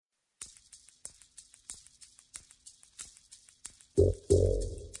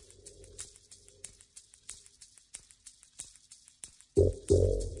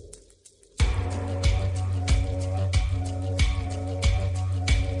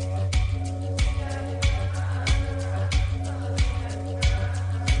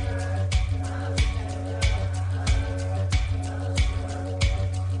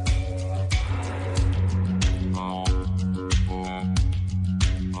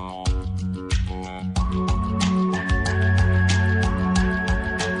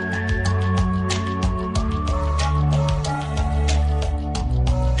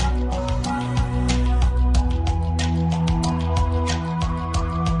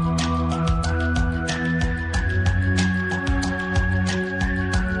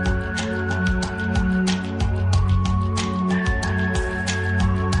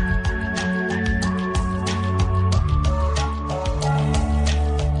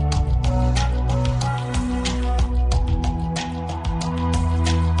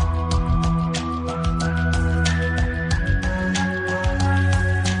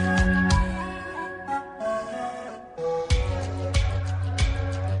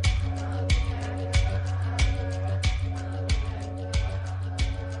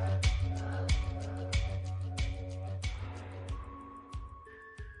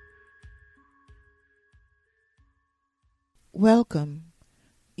Welcome.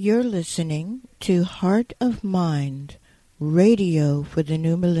 You're listening to Heart of Mind, radio for the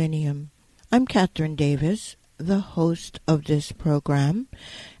new millennium. I'm Catherine Davis, the host of this program,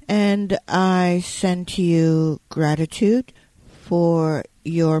 and I send to you gratitude for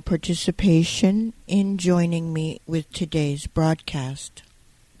your participation in joining me with today's broadcast.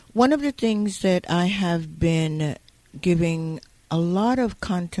 One of the things that I have been giving a lot of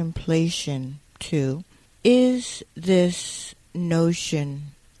contemplation to is this notion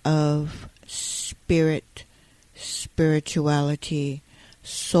of spirit, spirituality,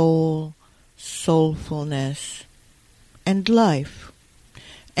 soul, soulfulness, and life.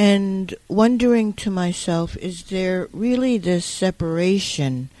 And wondering to myself, is there really this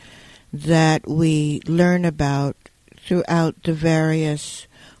separation that we learn about throughout the various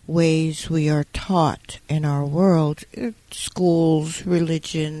ways we are taught in our world, schools,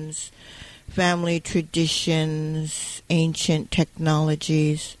 religions, family traditions, ancient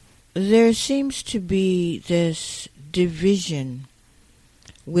technologies? There seems to be this division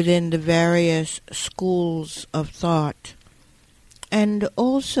within the various schools of thought, and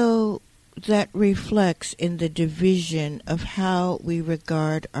also that reflects in the division of how we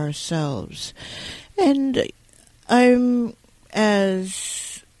regard ourselves. And I'm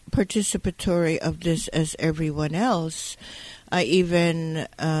as participatory of this as everyone else. I even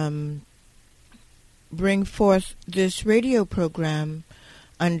bring forth this radio program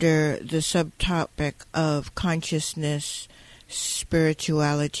under the subtopic of consciousness,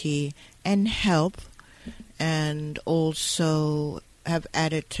 spirituality, and health, and also have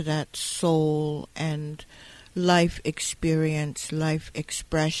added to that soul and life experience, life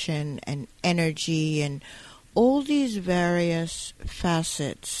expression, and energy, and all these various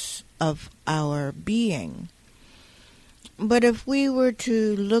facets of our being. But if we were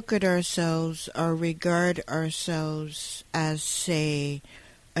to look at ourselves or regard ourselves as, say,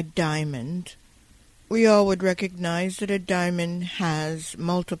 a diamond, we all would recognize that a diamond has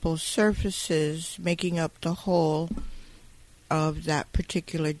multiple surfaces making up the whole of that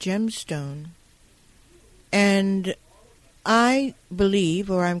particular gemstone. And I believe,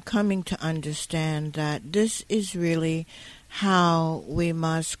 or I'm coming to understand, that this is really how we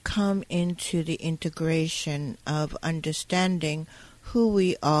must come into the integration of understanding who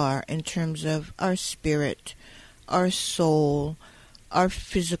we are in terms of our spirit, our soul, our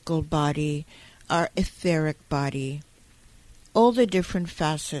physical body, our etheric body, all the different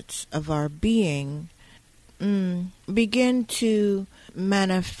facets of our being begin to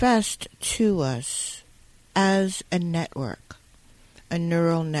manifest to us as a network, a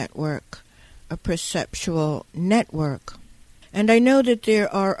neural network, a perceptual network. And I know that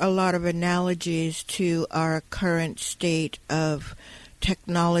there are a lot of analogies to our current state of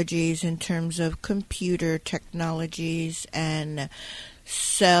technologies in terms of computer technologies and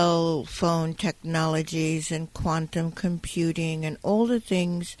cell phone technologies and quantum computing and all the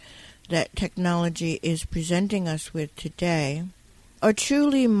things that technology is presenting us with today are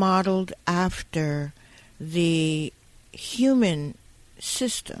truly modeled after the human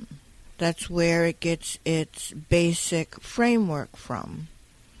system. That's where it gets its basic framework from.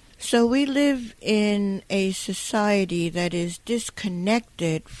 So we live in a society that is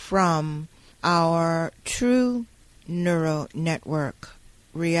disconnected from our true neural network,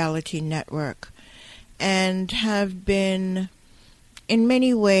 reality network, and have been in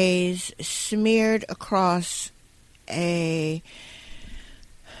many ways smeared across a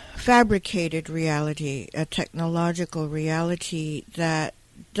fabricated reality, a technological reality that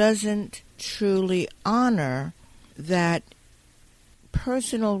doesn't truly honor that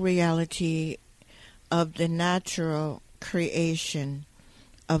personal reality of the natural creation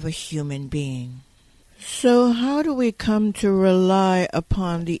of a human being. So how do we come to rely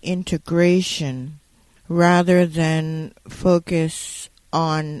upon the integration rather than focus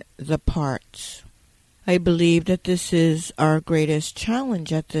on the parts? I believe that this is our greatest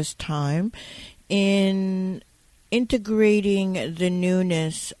challenge at this time in integrating the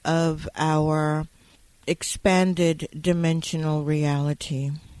newness of our expanded dimensional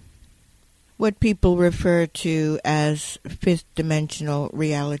reality. What people refer to as fifth dimensional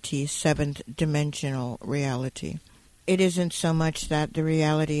reality, seventh dimensional reality. It isn't so much that the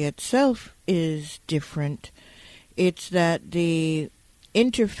reality itself is different, it's that the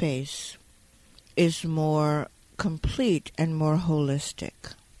interface is more complete and more holistic,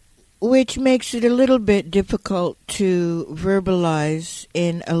 which makes it a little bit difficult to verbalize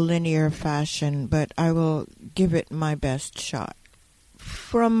in a linear fashion, but I will give it my best shot.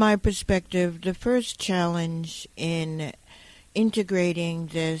 From my perspective, the first challenge in integrating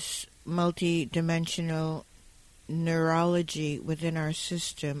this multi-dimensional neurology within our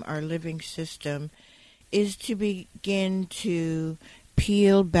system, our living system, is to begin to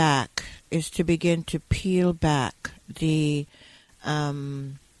peel back the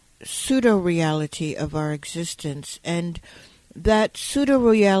pseudo-reality of our existence. And that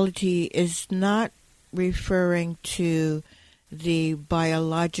pseudo-reality is not referring to the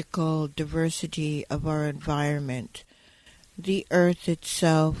biological diversity of our environment, the earth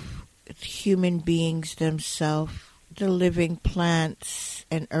itself, human beings themselves, the living plants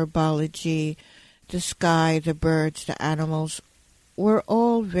and herbology, the sky, the birds, the animals. We're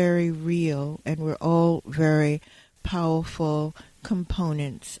all very real, and we're all very powerful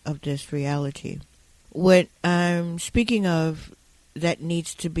components of this reality. What I'm speaking of that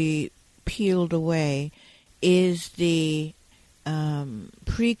needs to be peeled away is the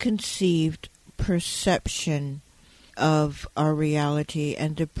preconceived perception of our reality,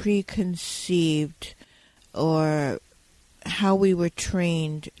 and the preconceived, or how we were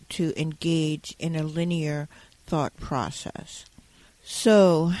trained to engage in a linear thought process.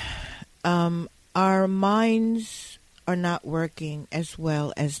 So our minds are not working as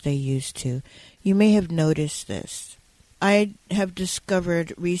well as they used to. You may have noticed this. I have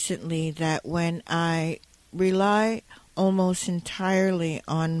discovered recently that when I rely almost entirely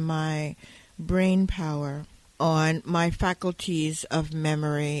on my brain power, on my faculties of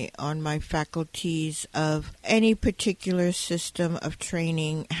memory, on my faculties of any particular system of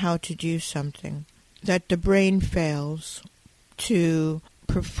training how to do something, that the brain fails to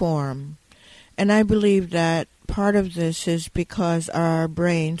perform. And I believe that part of this is because our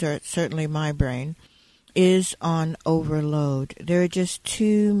brains, or certainly my brain, is on overload. There are just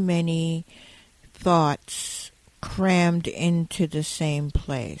too many thoughts crammed into the same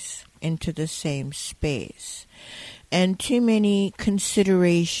place, into the same space, and too many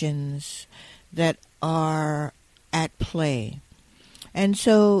considerations that are at play. And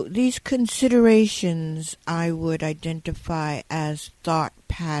so these considerations I would identify as thought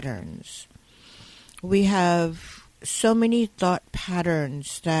patterns. We have so many thought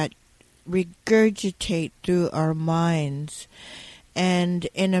patterns that regurgitate through our minds, and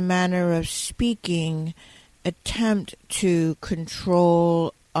in a manner of speaking, attempt to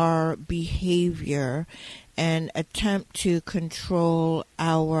control our behavior and attempt to control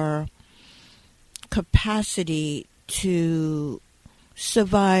our capacity to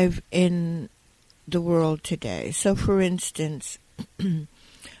survive in the world today. So, for instance,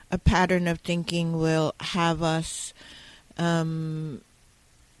 a pattern of thinking will have us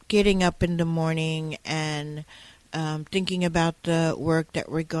getting up in the morning and thinking about the work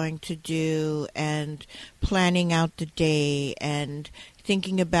that we're going to do and planning out the day and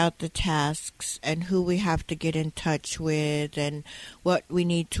thinking about the tasks and who we have to get in touch with and what we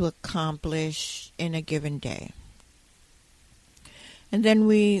need to accomplish in a given day. And then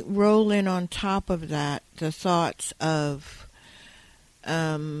we roll in on top of that the thoughts of,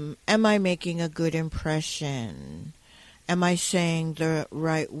 am I making a good impression? Am I saying the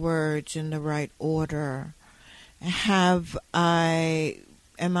right words in the right order? Am I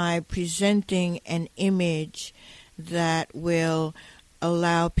presenting an image that will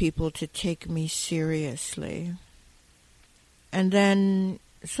allow people to take me seriously? And then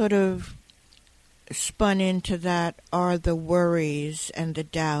sort of spun into that are the worries and the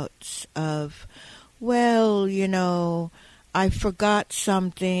doubts of, well, I forgot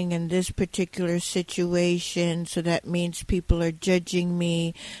something in this particular situation, so that means people are judging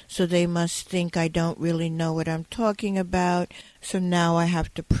me, so they must think I don't really know what I'm talking about, so now I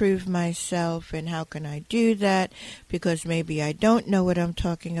have to prove myself, and how can I do that, because maybe I don't know what I'm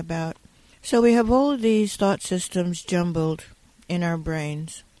talking about. So we have all of these thought systems jumbled in our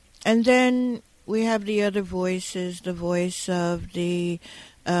brains. And then we have the other voices, the voice of the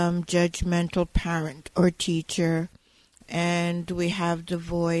judgmental parent or teacher, and we have the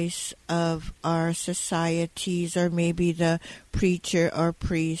voice of our societies, or maybe the preacher or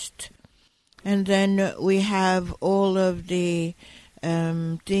priest. And then we have all of the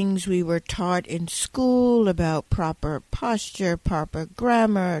things we were taught in school about proper posture, proper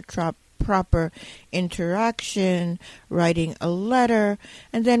grammar, proper interaction, writing a letter.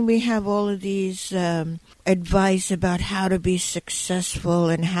 And then we have all of these advice about how to be successful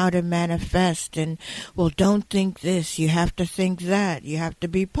and how to manifest. And, well, don't think this, you have to think that. You have to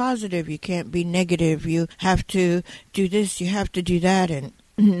be positive, you can't be negative. You have to do this, you have to do that. And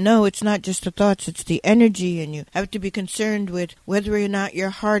no, it's not just the thoughts, it's the energy, and you have to be concerned with whether or not your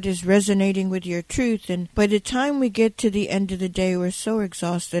heart is resonating with your truth. And by the time we get to the end of the day, we're so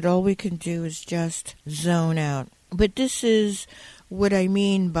exhausted, all we can do is just zone out. But this is what I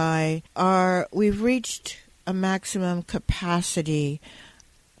mean by we've reached a maximum capacity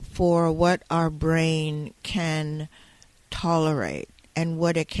for what our brain can tolerate and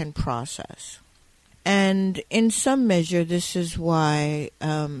what it can process. And in some measure, this is why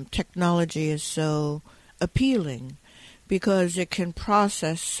technology is so appealing, because it can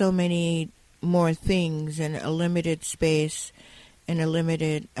process so many more things in a limited space in a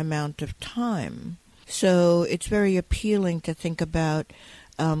limited amount of time. So it's very appealing to think about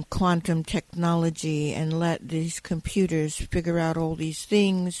quantum technology and let these computers figure out all these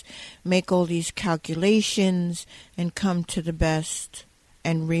things, make all these calculations, and come to the best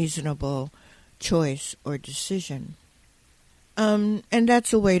and reasonable choice or decision. And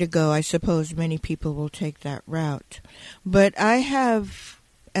that's a way to go. I suppose many people will take that route. But I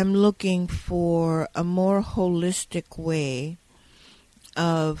am looking for a more holistic way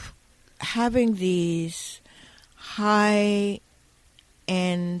of having these high-end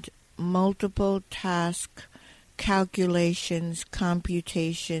multiple task calculations,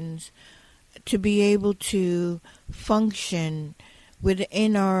 computations, to be able to function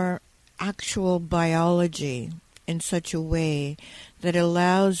within our actual biology in such a way that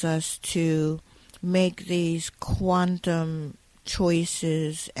allows us to make these quantum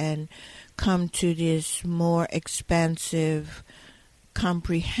choices and come to this more expansive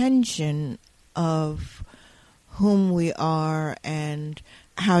comprehension of whom we are and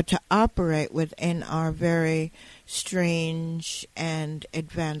how to operate within our very strange and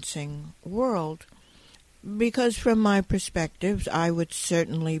advancing world. Because from my perspective, I would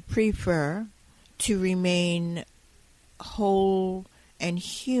certainly prefer to remain whole and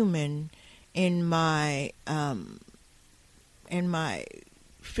human in my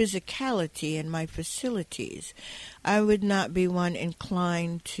physicality and my facilities. I would not be one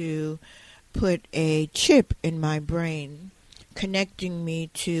inclined to put a chip in my brain connecting me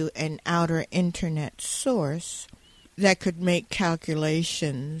to an outer internet source that could make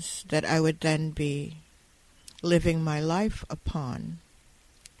calculations that I would then be living my life upon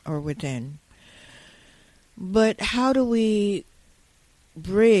or within. But how do we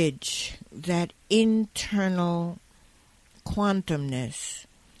bridge that internal quantumness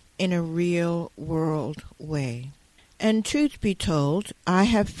in a real world way? And truth be told, I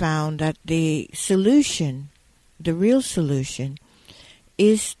have found that the solution, the real solution,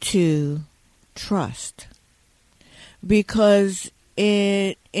 is to trust. Because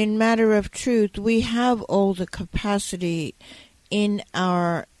in matter of truth, we have all the capacity in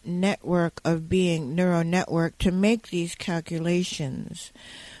our network of being, neural network, to make these calculations.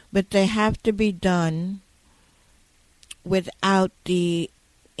 But they have to be done without the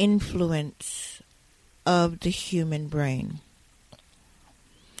influence of the human brain.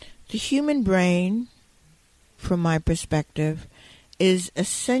 The human brain, from my perspective, is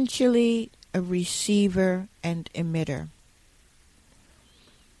essentially a receiver and emitter.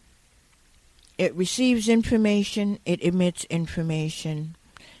 It receives information, it emits information.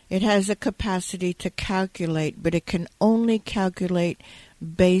 It has a capacity to calculate, but it can only calculate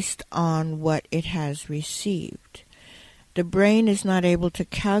based on what it has received. The brain is not able to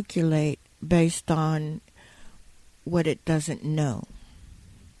calculate based on what it doesn't know.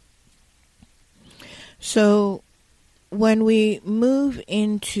 So when we move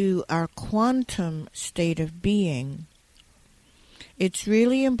into our quantum state of being, it's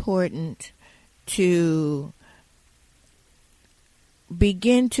really important to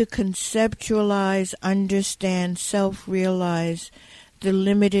begin to conceptualize, understand, self-realize the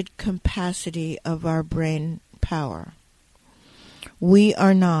limited capacity of our brain power. We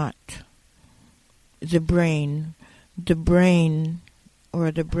are not the brain. The brain,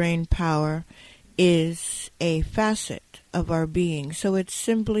 or the brain power, is a facet of our being. So it's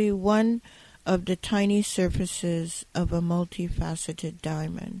simply one of the tiny surfaces of a multifaceted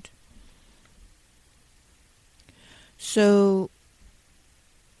diamond. So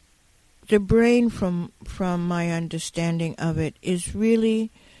the brain, from my understanding of it, is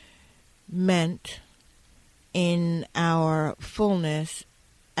really meant in our fullness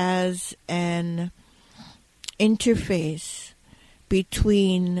as an interface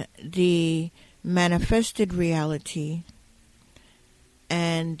between the manifested reality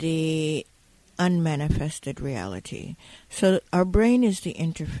and the unmanifested reality. So our brain is the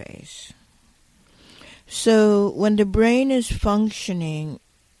interface. So when the brain is functioning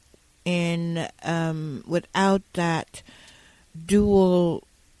in without that dual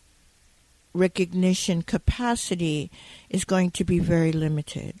recognition capacity, is going to be very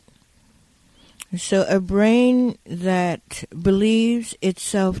limited. So a brain that believes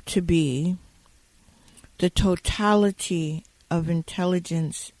itself to be the totality of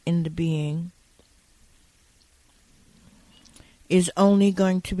intelligence in the being is only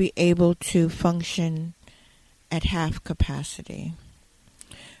going to be able to function at half capacity,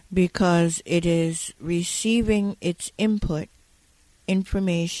 because it is receiving its input,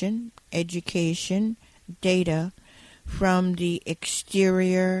 information, education, data from the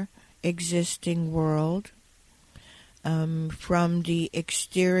exterior existing world, from the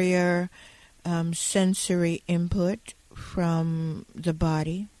exterior sensory input from the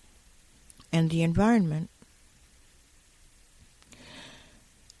body and the environment.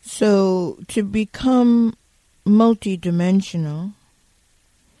 So to become multidimensional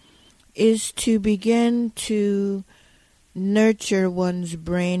is to begin to nurture one's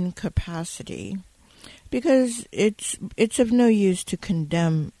brain capacity, because it's of no use to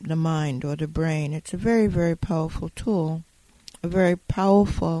condemn the mind or the brain. It's a very, very powerful tool, a very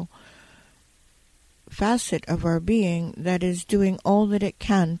powerful facet of our being that is doing all that it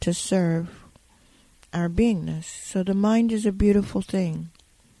can to serve our beingness. So the mind is a beautiful thing.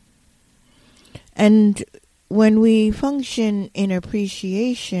 And when we function in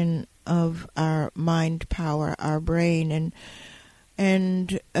appreciation of our mind power, our brain,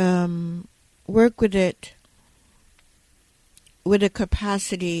 and work with it with a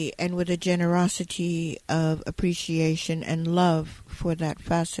capacity and with a generosity of appreciation and love for that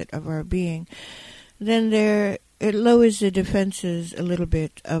facet of our being, then it lowers the defenses a little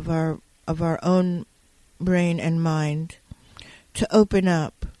bit of our own brain and mind to open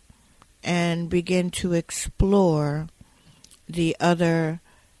up and begin to explore the other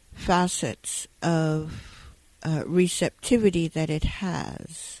facets of receptivity that it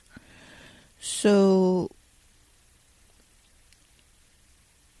has. So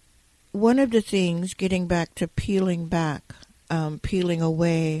one of the things, getting back to peeling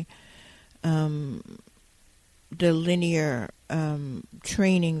away the linear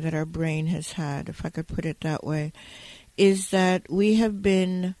training that our brain has had, if I could put it that way, is that we have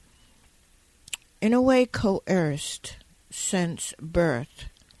been, in a way, coerced since birth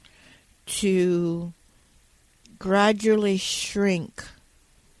to gradually shrink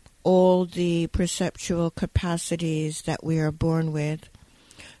all the perceptual capacities that we are born with,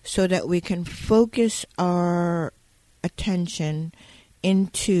 so that we can focus our attention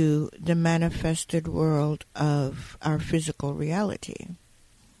into the manifested world of our physical reality.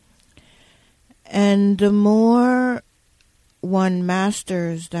 And the more one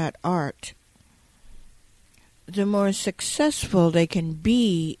masters that art, the more successful they can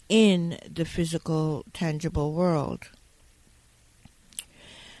be in the physical, tangible world.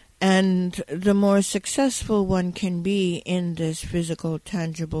 And the more successful one can be in this physical,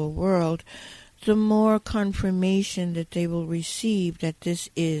 tangible world, the more confirmation that they will receive that this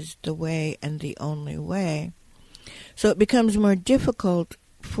is the way and the only way. So it becomes more difficult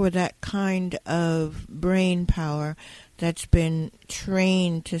for that kind of brain power that's been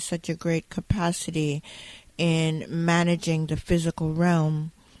trained to such a great capacity in managing the physical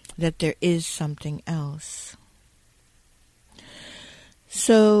realm, that there is something else.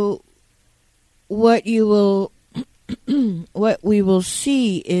 So what we will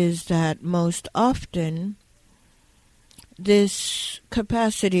see is that most often this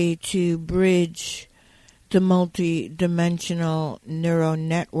capacity to bridge the multi-dimensional neural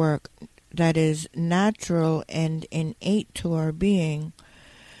network that is natural and innate to our being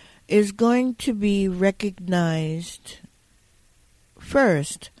is going to be recognized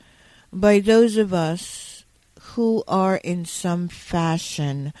first by those of us who are in some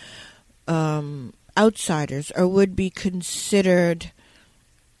fashion outsiders, or would be considered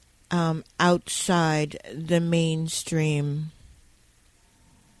outside the mainstream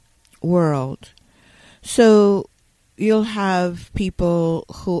world. So you'll have people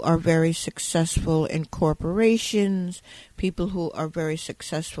who are very successful in corporations, people who are very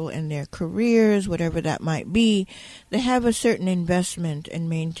successful in their careers, whatever that might be. They have a certain investment in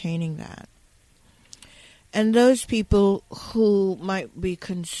maintaining that. And those people who might be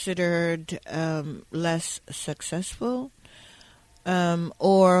considered less successful,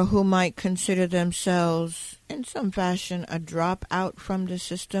 or who might consider themselves in some fashion a dropout from the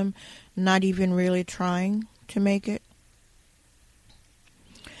system, not even really trying to make it.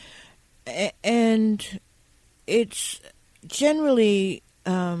 And it's generally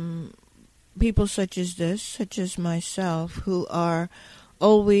people such as this, such as myself, who are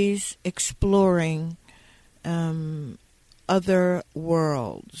always exploring other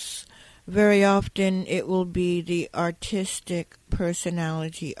worlds. Very often it will be the artistic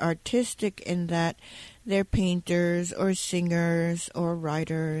personality, artistic in that they're painters or singers or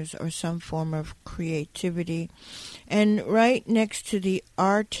writers or some form of creativity. And right next to the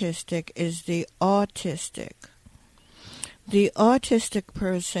artistic is the autistic. The autistic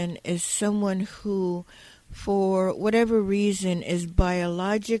person is someone who, for whatever reason, is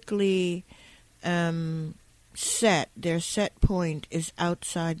biologically set. Their set point is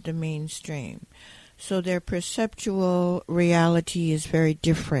outside the mainstream. So their perceptual reality is very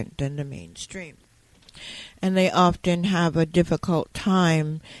different than the mainstream. And they often have a difficult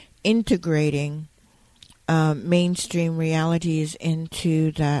time integrating mainstream realities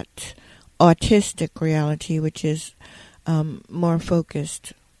into that autistic reality, which is more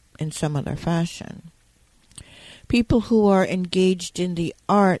focused in some other fashion. People who are engaged in the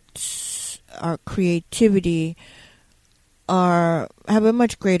arts, or creativity, have a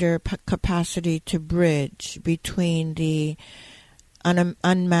much greater capacity to bridge between the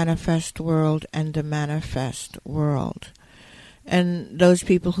unmanifest world and the manifest world. And those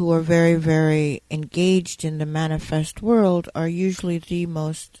people who are very, very engaged in the manifest world are usually the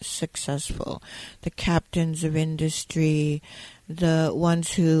most successful. The captains of industry, the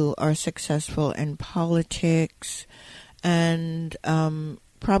ones who are successful in politics, and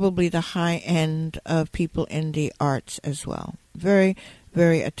probably the high end of people in the arts as well. Very,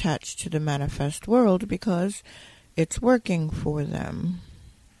 very attached to the manifest world because it's working for them.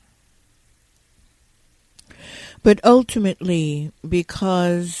 But ultimately,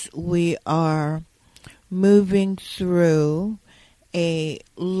 because we are moving through a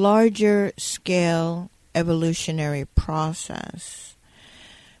larger scale evolutionary process,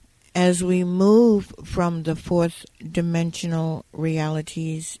 as we move from the fourth dimensional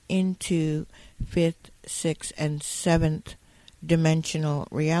realities into fifth, sixth, and seventh dimensional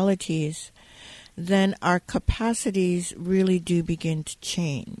realities, then our capacities really do begin to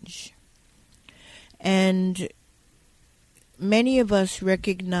change. And many of us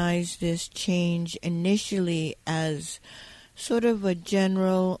recognize this change initially as sort of a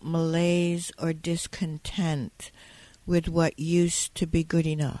general malaise or discontent with what used to be good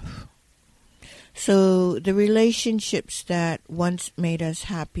enough. So the relationships that once made us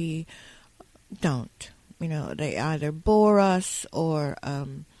happy don't. They either bore us or,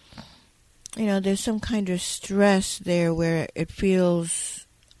 there's some kind of stress there where it feels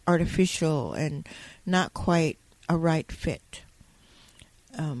artificial and not quite a right fit.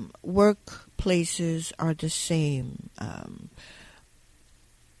 Workplaces are the same.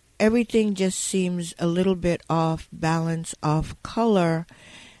 Everything just seems a little bit off balance, off color,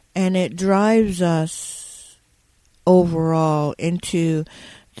 and it drives us overall into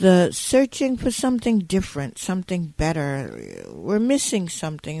the searching for something different, something better. We're missing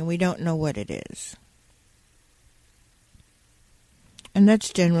something and we don't know what it is. And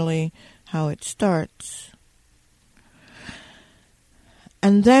that's generally how it starts.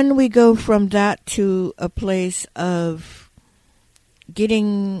 And then we go from that to a place of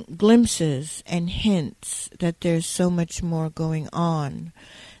getting glimpses and hints that there's so much more going on,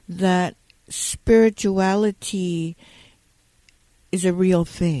 that spirituality is a real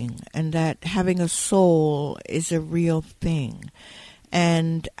thing, and that having a soul is a real thing,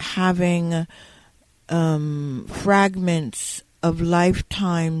 and having fragments of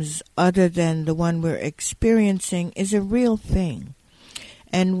lifetimes other than the one we're experiencing is a real thing.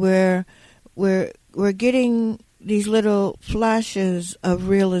 And we're getting these little flashes of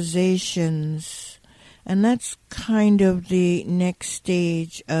realizations, and that's kind of the next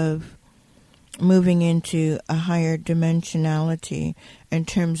stage of moving into a higher dimensionality in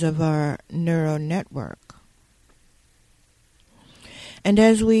terms of our neural network. And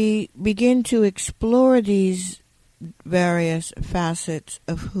as we begin to explore these various facets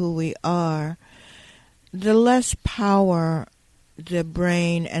of who we are, the less power the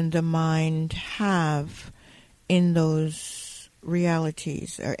brain and the mind have in those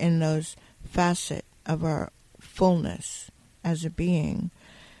realities, or in those facets of our fullness as a being.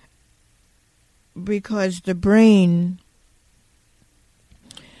 Because the brain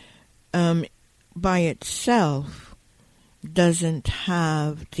by itself doesn't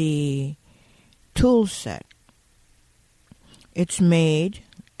have the tool set. It's made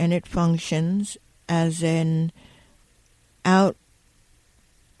and it functions as an outgrowth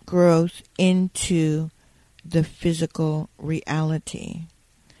into the physical reality.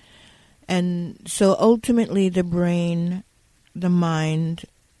 And so ultimately the brain, the mind,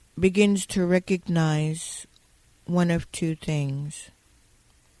 begins to recognize one of two things.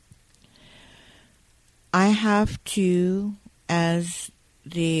 I have to, as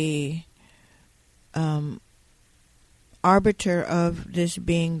the arbiter of this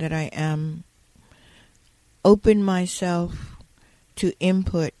being that I am, open myself to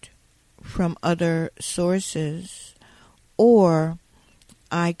input from other sources, or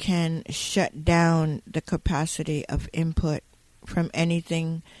I can shut down the capacity of input from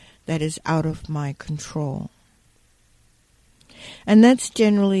anything that is out of my control. And that's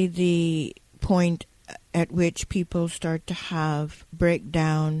generally the point at which people start to have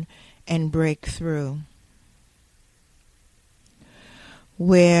breakdown and breakthrough,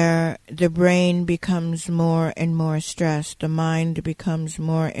 where the brain becomes more and more stressed, the mind becomes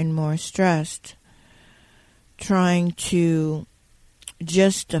more and more stressed, trying to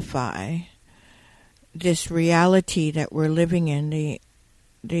justify this reality that we're living in,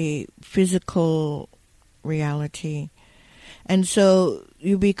 the physical reality. And so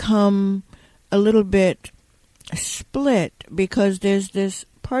you become a little bit split because there's this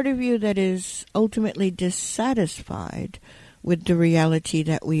part of you that is ultimately dissatisfied with the reality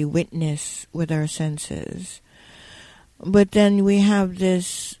that we witness with our senses. But then we have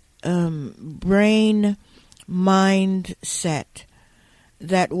this brain mindset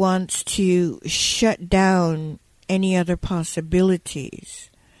that wants to shut down any other possibilities.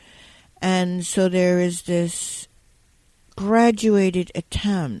 And so there is this graduated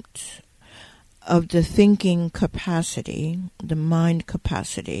attempt of the thinking capacity, the mind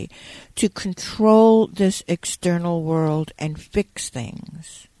capacity, to control this external world and fix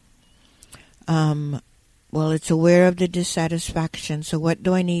things. Well, it's aware of the dissatisfaction, so what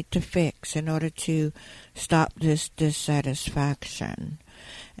do I need to fix in order to stop this dissatisfaction?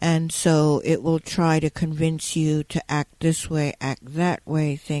 And so it will try to convince you to act this way, act that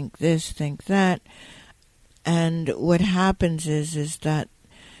way, think this, think that. And what happens is that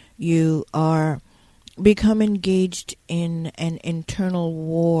you are become engaged in an internal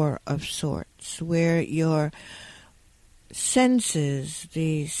war of sorts, where your senses,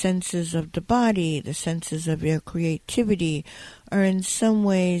 the senses of the body, the senses of your creativity, are in some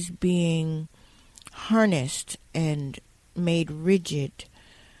ways being harnessed and made rigid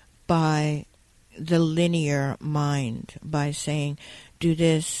by the linear mind, by saying, do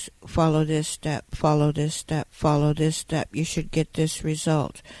this, follow this step, follow this step, follow this step, you should get this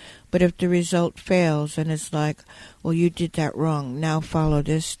result. But if the result fails, and it's like, well, you did that wrong, now follow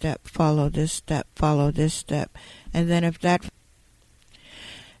this step, follow this step, follow this step. And then if that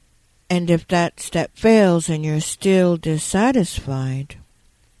step fails and you're still dissatisfied,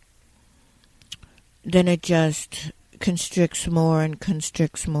 then it just constricts more and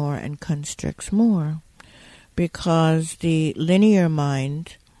constricts more and constricts more, because the linear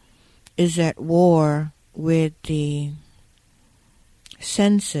mind is at war with the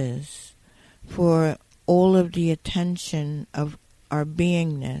senses for all of the attention of our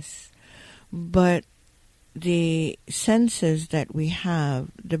beingness. But the senses that we have,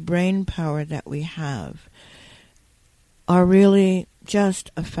 the brain power that we have, are really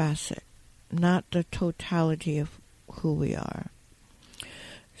just a facet, not the totality of who we are.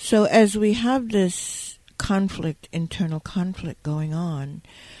 So as we have this conflict, internal conflict going on,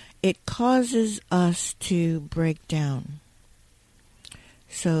 it causes us to break down.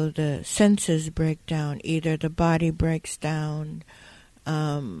 So the senses break down. Either the body breaks down,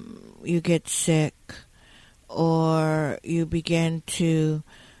 you get sick, or you begin to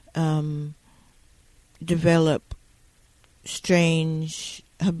develop strange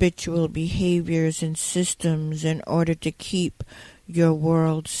habitual behaviors and systems in order to keep your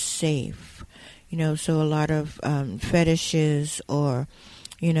world safe. So a lot of fetishes or,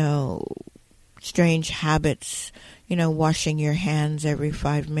 strange habits, washing your hands every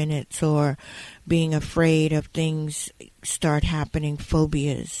 5 minutes, or being afraid of things start happening,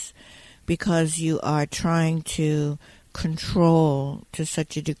 phobias, because you are trying to control to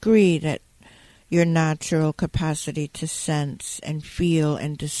such a degree that your natural capacity to sense and feel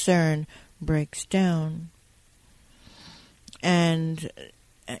and discern breaks down. And,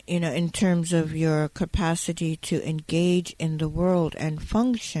 in terms of your capacity to engage in the world and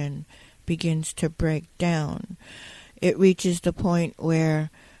function, begins to break down. It reaches the point where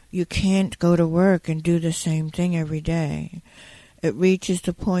you can't go to work and do the same thing every day. It reaches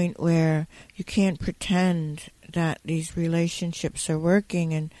the point where you can't pretend that these relationships are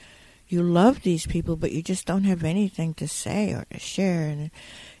working and you love these people, but you just don't have anything to say or to share.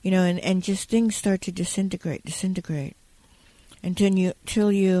 And just things start to disintegrate.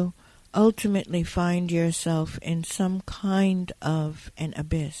 Until you ultimately find yourself in some kind of an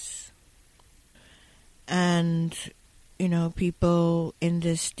abyss. And, people in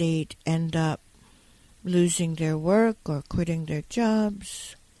this state end up losing their work or quitting their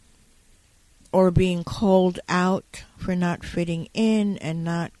jobs, or being called out for not fitting in and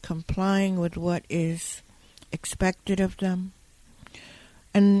not complying with what is expected of them.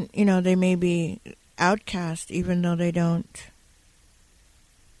 And, they may be outcast even though they don't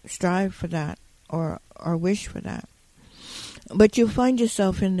strive for that or wish for that. But you find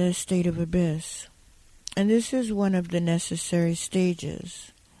yourself in this state of abyss. And this is one of the necessary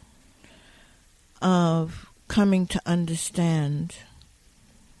stages of coming to understand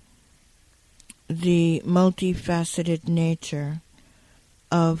the multifaceted nature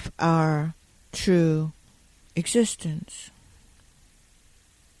of our true existence.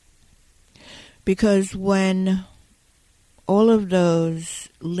 Because when all of those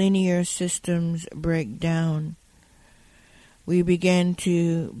linear systems break down, we begin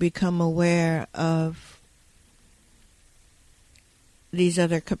to become aware of these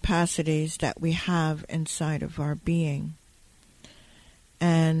other capacities that we have inside of our being.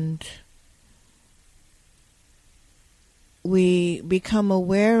 And we become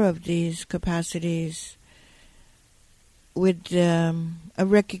aware of these capacities with a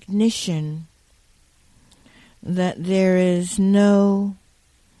recognition that there is no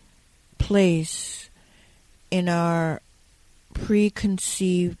place in our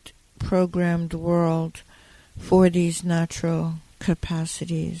preconceived, programmed world for these natural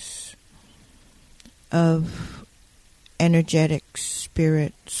capacities of energetic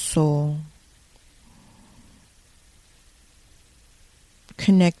spirit, soul,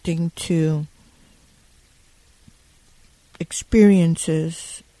 connecting to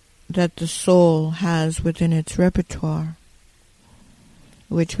experiences that the soul has within its repertoire,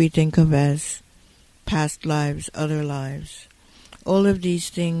 which we think of as past lives, other lives. All of these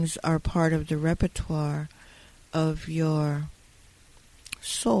things are part of the repertoire of your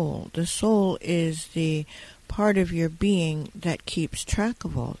soul. The soul is the part of your being that keeps track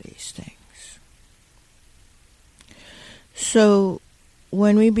of all these things. So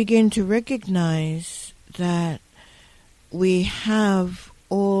when we begin to recognize that we have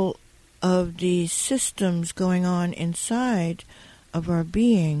all of these systems going on inside of our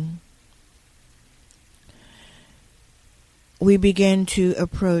being, we begin to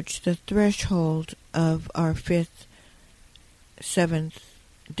approach the threshold of our fifth, seventh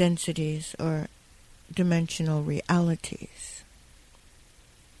densities or dimensional realities.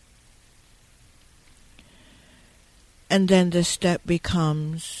 And then the step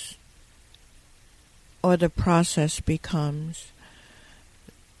becomes, or the process becomes,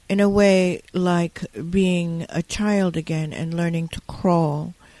 in a way like being a child again and learning to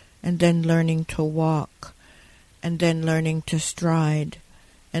crawl, and then learning to walk, and then learning to stride,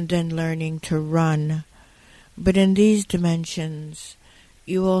 and then learning to run. But in these dimensions,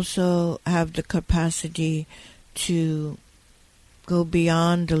 you also have the capacity to go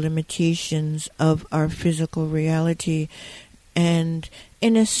beyond the limitations of our physical reality and,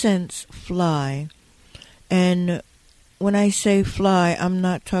 in a sense, fly. And when I say fly, I'm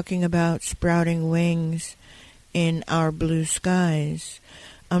not talking about sprouting wings in our blue skies.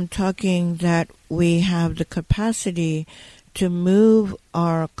 I'm talking that we have the capacity to move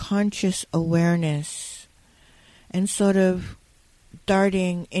our conscious awareness and sort of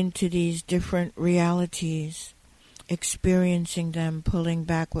darting into these different realities, experiencing them, pulling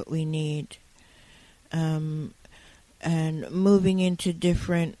back what we need, and moving into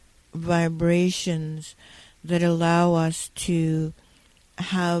different vibrations that allow us to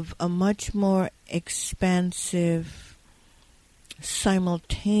have a much more expansive,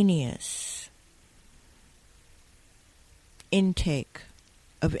 simultaneous intake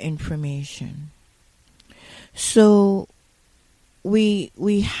of information. So we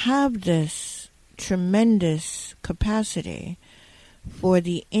have this tremendous capacity for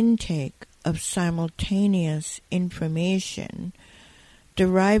the intake of simultaneous information,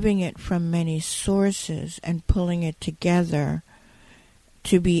 deriving it from many sources and pulling it together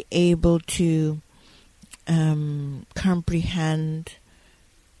to be able to comprehend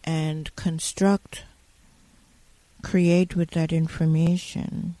and construct, create with that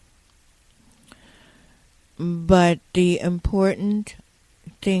information. But the important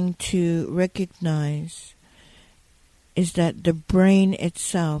thing to recognize is that the brain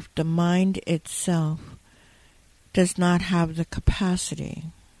itself, the mind itself, does not have the capacity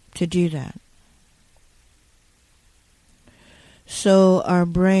to do that. So our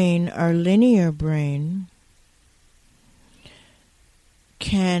brain, our linear brain,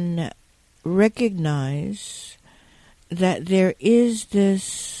 can recognize that there is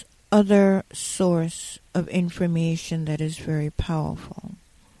this other source of information that is very powerful.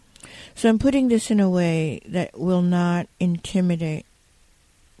 So I'm putting this in a way that will not intimidate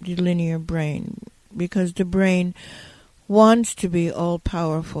the linear brain, because the brain wants to be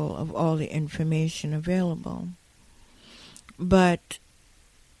all-powerful of all the information available. But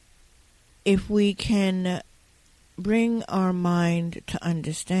if we can bring our mind to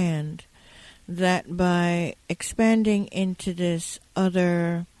understand that by expanding into this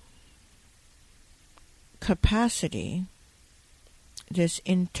other capacity, this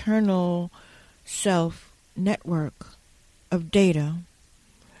internal self network of data,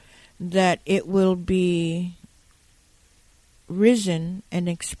 that it will be risen and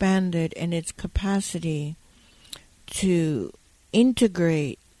expanded in its capacity to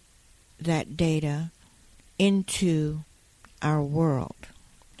integrate that data into our world.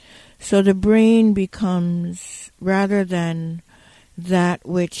 So the brain becomes, rather than that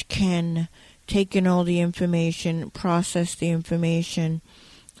which can take in all the information, process the information,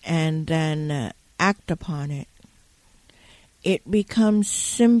 and then act upon it, it becomes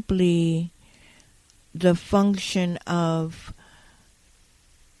simply the function of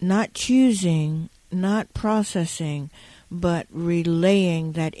not choosing, not processing, but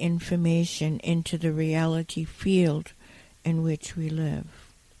relaying that information into the reality field in which we live.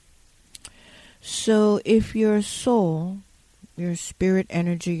 So if your soul, your spirit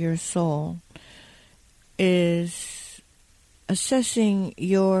energy, your soul, is assessing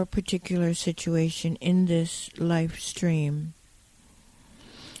your particular situation in this life stream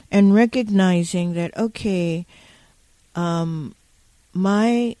and recognizing that, okay,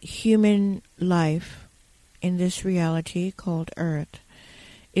 my human life in this reality called Earth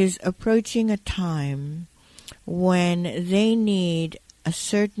is approaching a time when they need a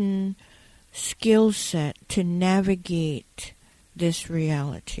certain skill set to navigate this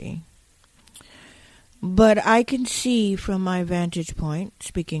reality. But I can see from my vantage point,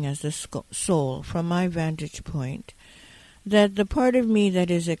 speaking as the soul, from my vantage point, that the part of me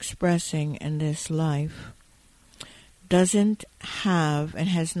that is expressing in this life doesn't have and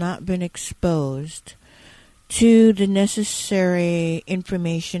has not been exposed to the necessary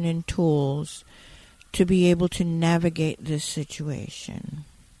information and tools to be able to navigate this situation.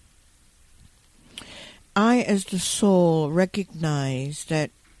 I, as the soul, recognize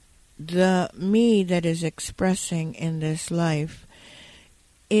that the me that is expressing in this life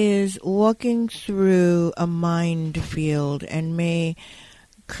is walking through a mind field and may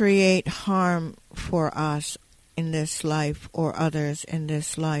create harm for us in this life or others in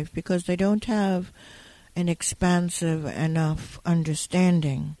this life because they don't have an expansive enough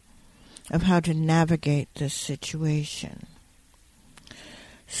understanding of how to navigate this situation.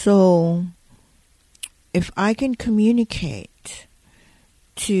 So, if I can communicate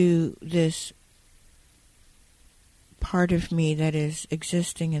to this part of me that is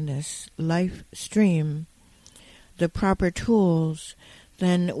existing in this life stream the proper tools,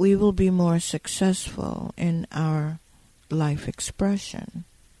 then we will be more successful in our life expression.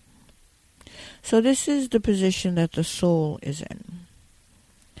 So this is the position that the soul is in.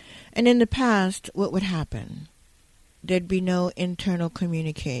 And in the past, what would happen? There'd be no internal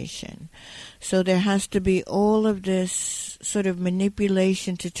communication. So there has to be all of this sort of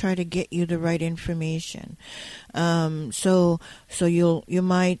manipulation to try to get you the right information. So you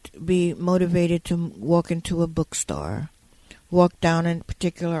might be motivated to walk into a bookstore, walk down a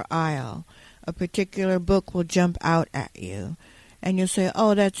particular aisle. A particular book will jump out at you. And you'll say,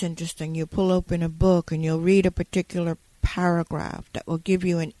 oh, that's interesting. You pull open a book and you'll read a particular paragraph that will give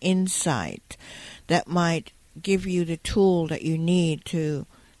you an insight that might give you the tool that you need to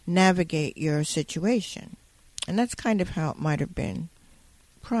navigate your situation. And that's kind of how it might have been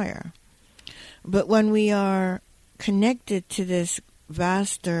prior. But when we are connected to this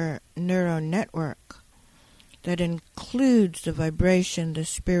vaster neural network that includes the vibration, the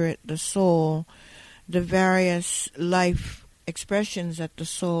spirit, the soul, the various life expressions that the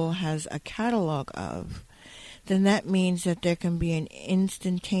soul has a catalog of, then that means that there can be an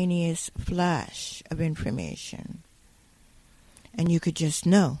instantaneous flash of information. And you could just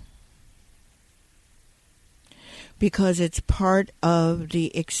know. Because it's part of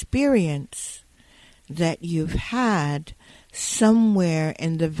the experience that you've had somewhere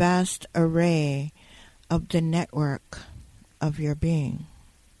in the vast array of the network of your being.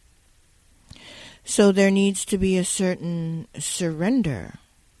 So there needs to be a certain surrender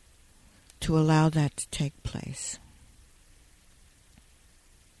to allow that to take place.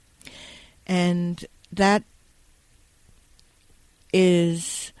 And that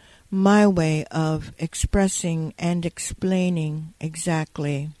is my way of expressing and explaining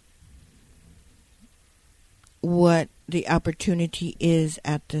exactly what the opportunity is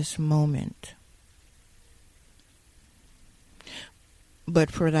at this moment.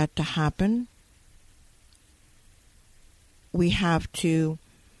 But for that to happen, we have to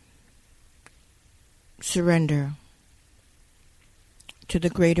surrender to the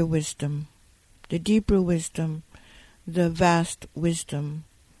greater wisdom, the deeper wisdom the vast wisdom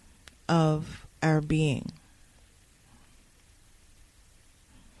of our being.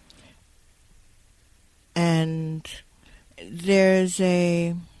 And there's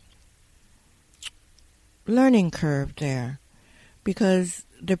a learning curve there, because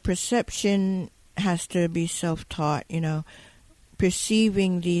the perception has to be self-taught,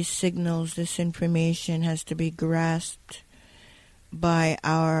 perceiving these signals, this information has to be grasped by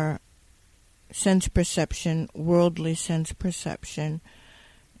our sense perception, worldly sense perception.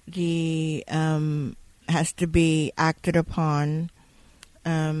 The has to be acted upon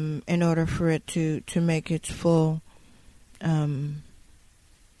in order for it to make its full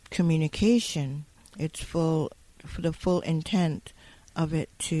communication, for the full intent of it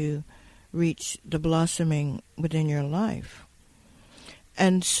to reach the blossoming within your life.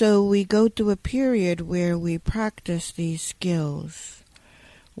 And so we go through a period where we practice these skills,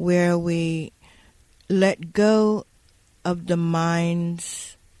 where we let go of the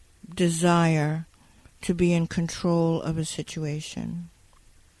mind's desire to be in control of a situation,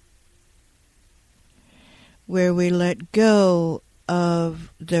 where we let go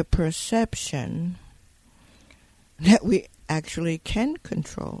of the perception that we actually can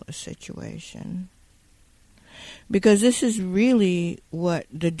control a situation. Because this is really what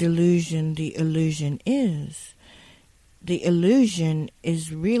the illusion is. The illusion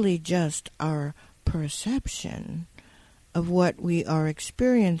is really just our perception of what we are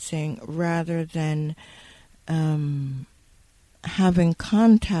experiencing, rather than having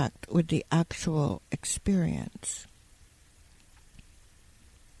contact with the actual experience.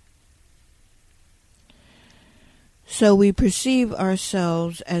 So we perceive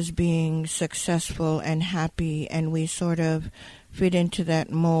ourselves as being successful and happy, and we sort of fit into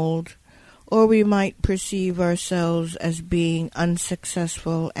that mold. Or we might perceive ourselves as being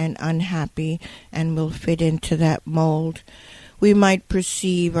unsuccessful and unhappy, and will fit into that mold. We might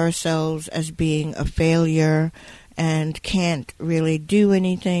perceive ourselves as being a failure and can't really do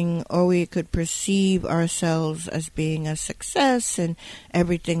anything, or we could perceive ourselves as being a success and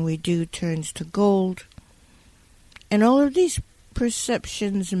everything we do turns to gold. And all of these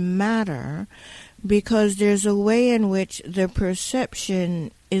perceptions matter, because there's a way in which the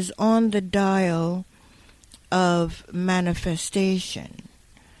perception is on the dial of manifestation.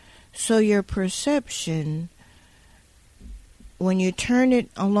 So your perception, when you turn it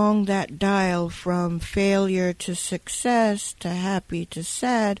along that dial from failure to success to happy to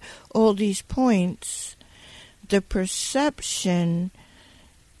sad, all these points, the perception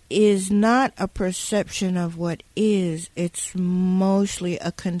is not a perception of what is, it's mostly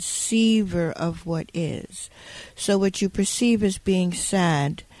a conceiver of what is. So what you perceive as being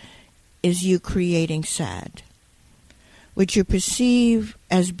sad is you creating sad. What you perceive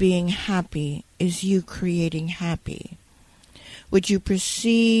as being happy is you creating happy. What you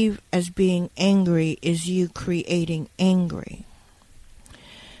perceive as being angry is you creating angry.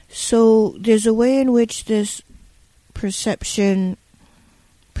 So there's a way in which this perception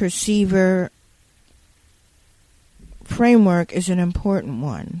perceiver framework is an important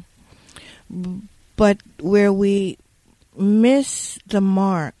one. But where we miss the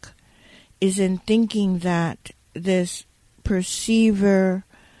mark is in thinking that this perceiver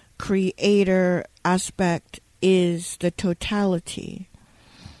creator aspect is the totality.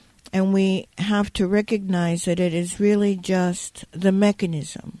 And we have to recognize that it is really just the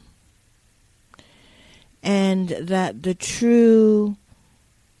mechanism. And that the true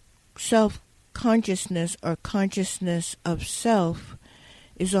self-consciousness or consciousness of self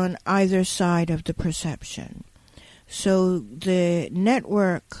is on either side of the perception. So the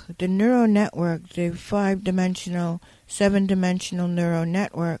network, the neural network, the 5-dimensional, 7-dimensional neural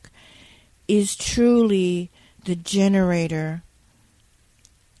network is truly the generator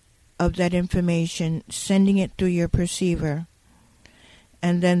of that information, sending it through your perceiver.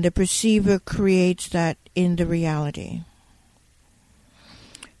 And then the perceiver creates that in the reality.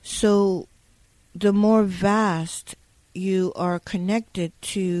 So the more vast you are connected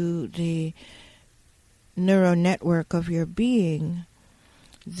to the neural network of your being,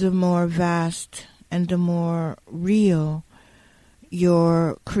 the more vast and the more real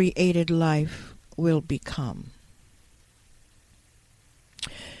your created life will become.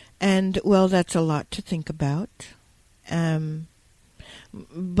 And, well, that's a lot to think about.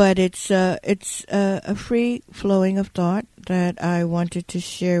 But it's a free flowing of thought that I wanted to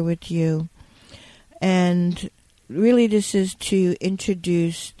share with you. And really this is to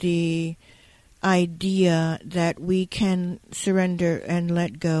introduce the idea that we can surrender and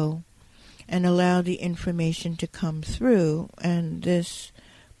let go and allow the information to come through. And this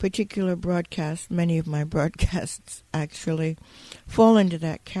particular broadcast, many of my broadcasts actually fall into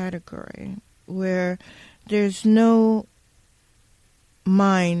that category, where there's no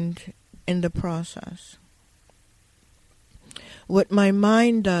mind in the process. What my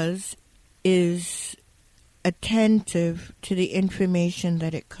mind does is attentive to the information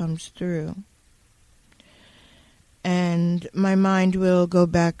that it comes through. And my mind will go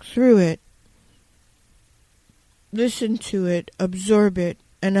back through it, listen to it, absorb it,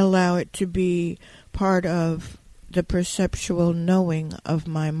 and allow it to be part of the perceptual knowing of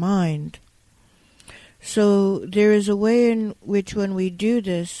my mind. So there is a way in which when we do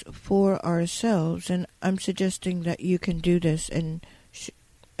this for ourselves, and I'm suggesting that you can do this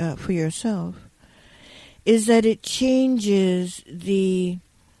for yourself, is that it changes the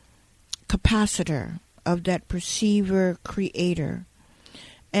capacitor of that perceiver creator.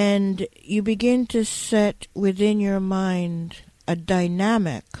 And you begin to set within your mind a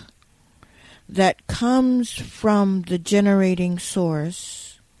dynamic that comes from the generating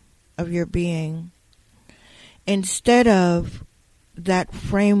source of your being, instead of that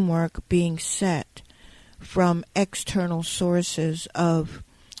framework being set from external sources of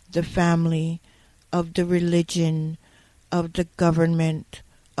the family, of the religion, of the government,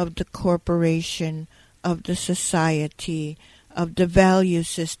 of the corporation, of the society, of the value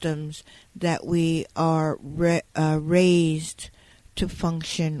systems that we are raised to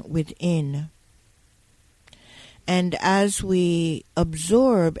function within. And as we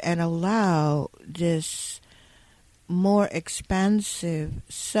absorb and allow this more expansive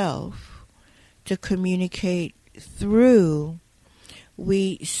self to communicate through,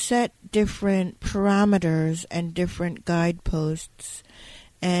 we set different parameters and different guideposts,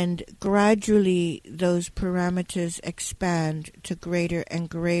 and gradually those parameters expand to greater and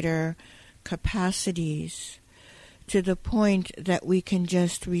greater capacities, to the point that we can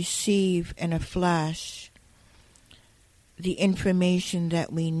just receive in a flash the information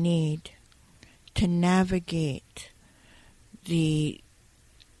that we need to navigate the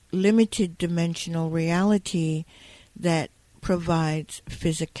limited dimensional reality that provides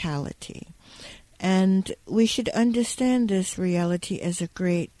physicality. And we should understand this reality as a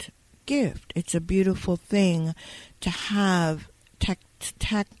great gift. It's a beautiful thing to have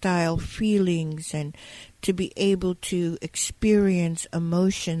tactile feelings and to be able to experience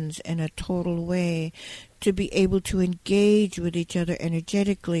emotions in a total way, to be able to engage with each other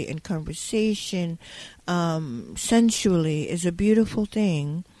energetically in conversation, sensually, is a beautiful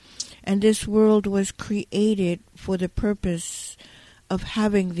thing. And this world was created for the purpose of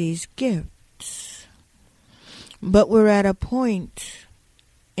having these gifts. But we're at a point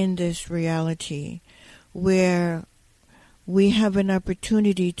in this reality where we have an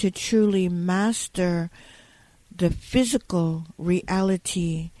opportunity to truly master the physical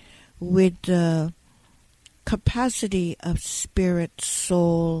reality with the capacity of spirit,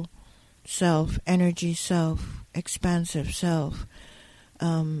 soul, self, energy self, expansive self,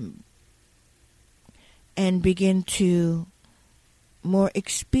 and begin to more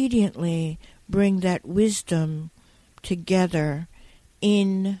expediently bring that wisdom together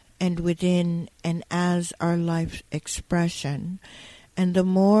in and within and as our life expression. And the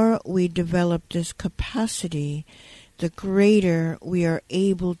more we develop this capacity, the greater we are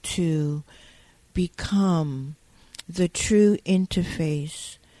able to become the true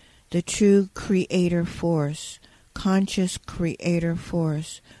interface, the true creator force, conscious creator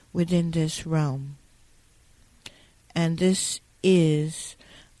force within this realm. And this is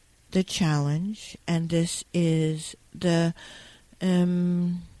the challenge, and this is the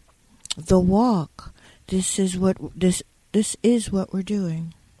walk. This is what we're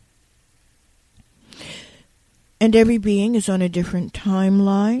doing. And every being is on a different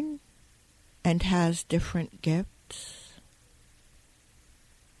timeline and has different gifts.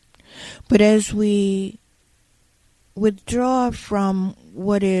 But as we withdraw from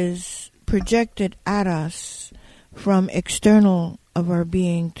what is projected at us from external of our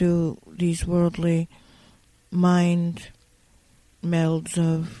being through these worldly mind melds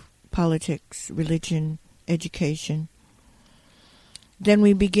of politics, religion, education, then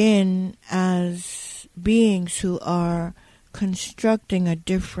we begin as beings who are constructing a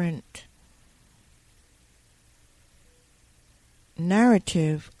different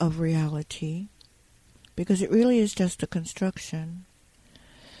narrative of reality, because it really is just a construction.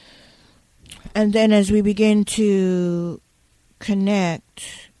 And then as we begin to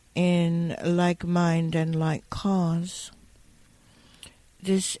connect in like mind and like cause,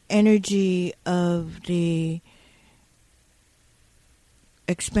 this energy of the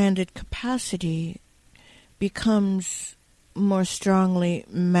expanded capacity becomes more strongly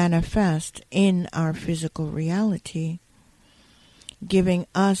manifest in our physical reality, giving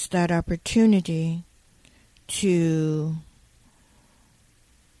us that opportunity to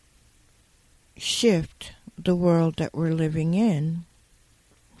shift the world that we're living in.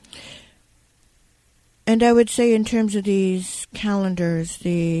 And I would say in terms of these calendars,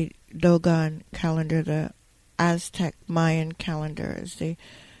 the Dogon calendar, the Aztec Mayan calendars, the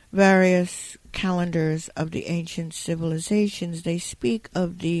various calendars of the ancient civilizations, they speak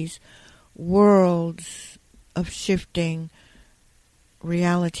of these worlds of shifting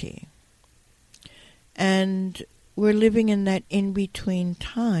reality. And we're living in that in-between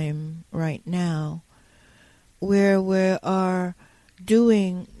time right now where we are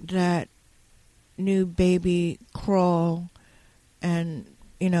doing that new baby crawl and,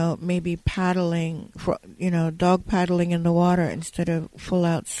 maybe paddling, dog paddling in the water instead of full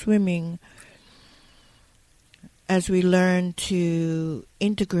out swimming, as we learn to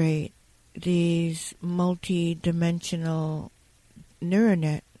integrate these multi-dimensional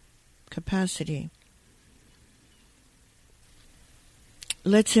neuronet capacity.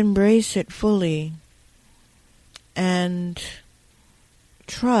 Let's embrace it fully and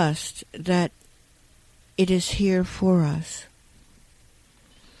trust that it is here for us.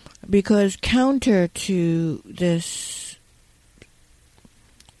 Because counter to this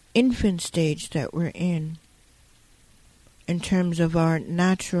infant stage that we're in terms of our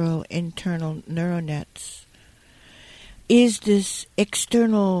natural internal neuronets, is this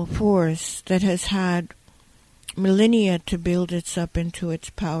external force that has had millennia to build itself into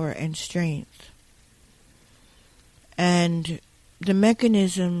its power and strength. And the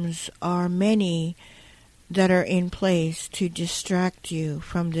mechanisms are many that are in place to distract you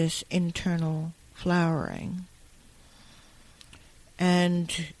from this internal flowering.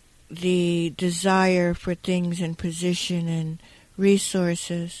 And the desire for things in position and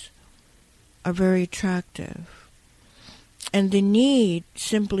resources are very attractive. And the need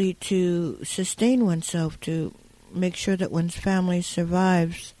simply to sustain oneself, to make sure that one's family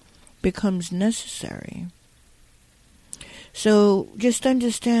survives, becomes necessary. So just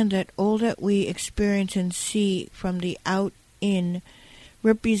understand that all that we experience and see from the out in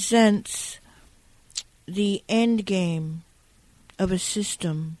represents the end game of a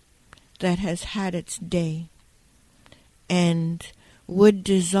system that has had its day and would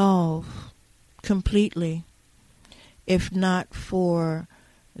dissolve completely if not for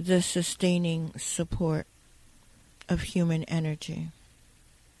the sustaining support of human energy.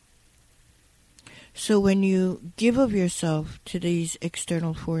 So when you give of yourself to these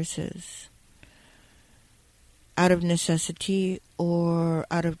external forces, out of necessity or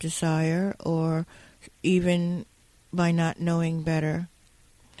out of desire or even by not knowing better,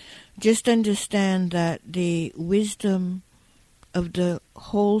 just understand that the wisdom of the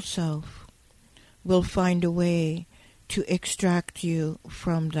whole self will find a way to extract you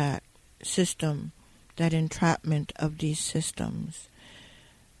from that system, that entrapment of these systems.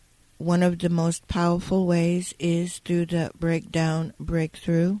 One of the most powerful ways is through the breakdown,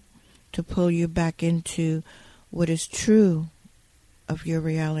 breakthrough, to pull you back into what is true of your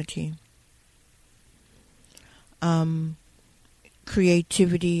reality.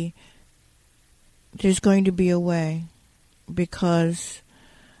 Creativity, there's going to be a way, because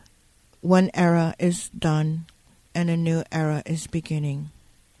one era is done and a new era is beginning.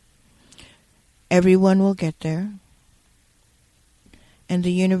 Everyone will get there. And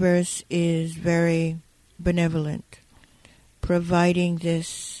the universe is very benevolent, providing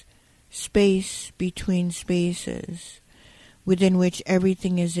this space between spaces within which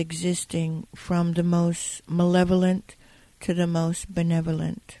everything is existing, from the most malevolent to the most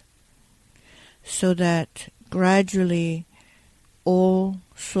benevolent, so that gradually all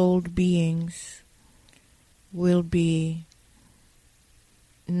souled beings will be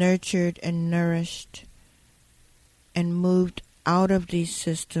nurtured and nourished and moved out of these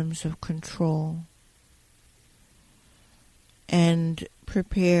systems of control and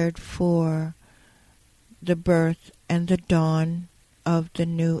prepared for the birth and the dawn of the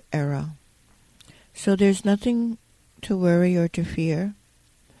new era. So there's nothing to worry or to fear,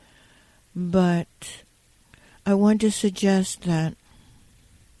 but I want to suggest that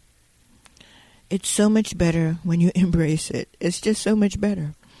it's so much better when you embrace it. It's just so much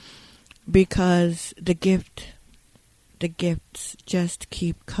better, because the gifts just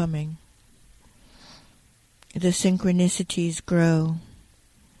keep coming. The synchronicities grow.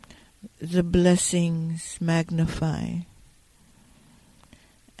 The blessings magnify.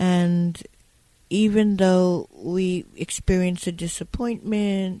 And even though we experience the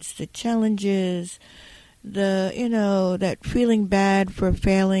disappointments, the challenges, that feeling bad for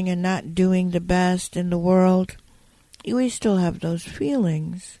failing and not doing the best in the world. We still have those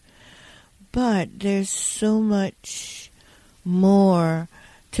feelings. But there's so much more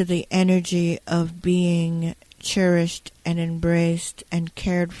to the energy of being cherished and embraced and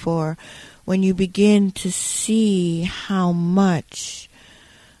cared for when you begin to see how much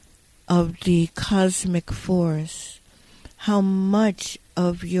of the cosmic force, how much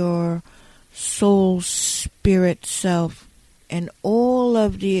of your soul, spirit, self, and all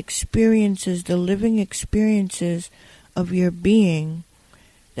of the experiences, the living experiences of your being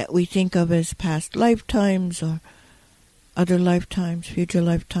that we think of as past lifetimes or other lifetimes, future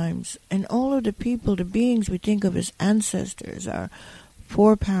lifetimes, and all of the people, the beings we think of as ancestors, our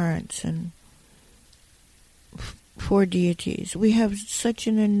foreparents and four deities. We have such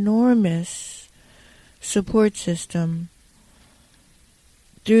an enormous support system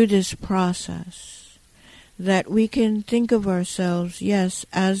through this process that we can think of ourselves, yes,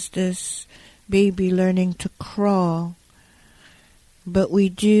 as this baby learning to crawl, but we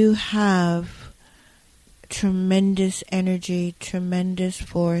do have tremendous energy, tremendous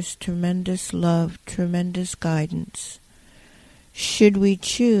force, tremendous love, tremendous guidance, should we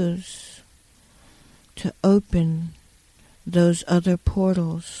choose to open those other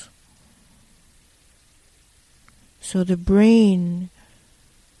portals. So the brain,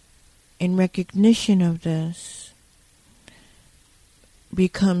 in recognition of this,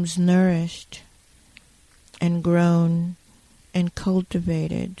 becomes nourished and grown and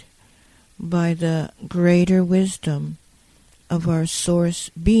cultivated by the greater wisdom of our source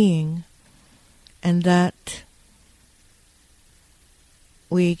being, and that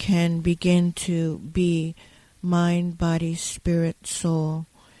we can begin to be mind, body, spirit, soul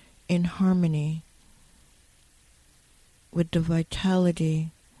in harmony with the vitality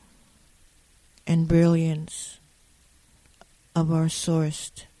and brilliance of our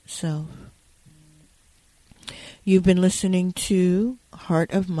sourced self. You've been listening to Heart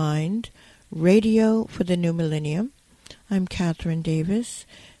of Mind, Radio for the New Millennium. I'm Catherine Davis.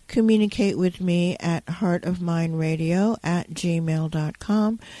 Communicate with me at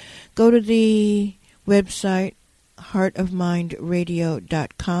heartofmindradio@gmail.com. Go to the website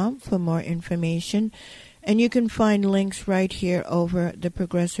heartofmindradio.com for more information. And you can find links right here over the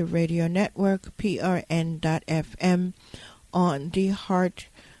Progressive Radio Network, prn.fm, on the Heart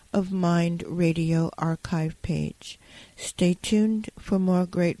of Mind Radio archive page. Stay tuned for more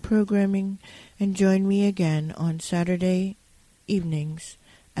great programming and join me again on Saturday evenings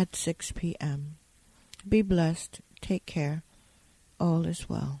at 6 p.m. Be blessed. Take care. All is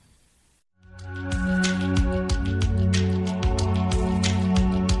well.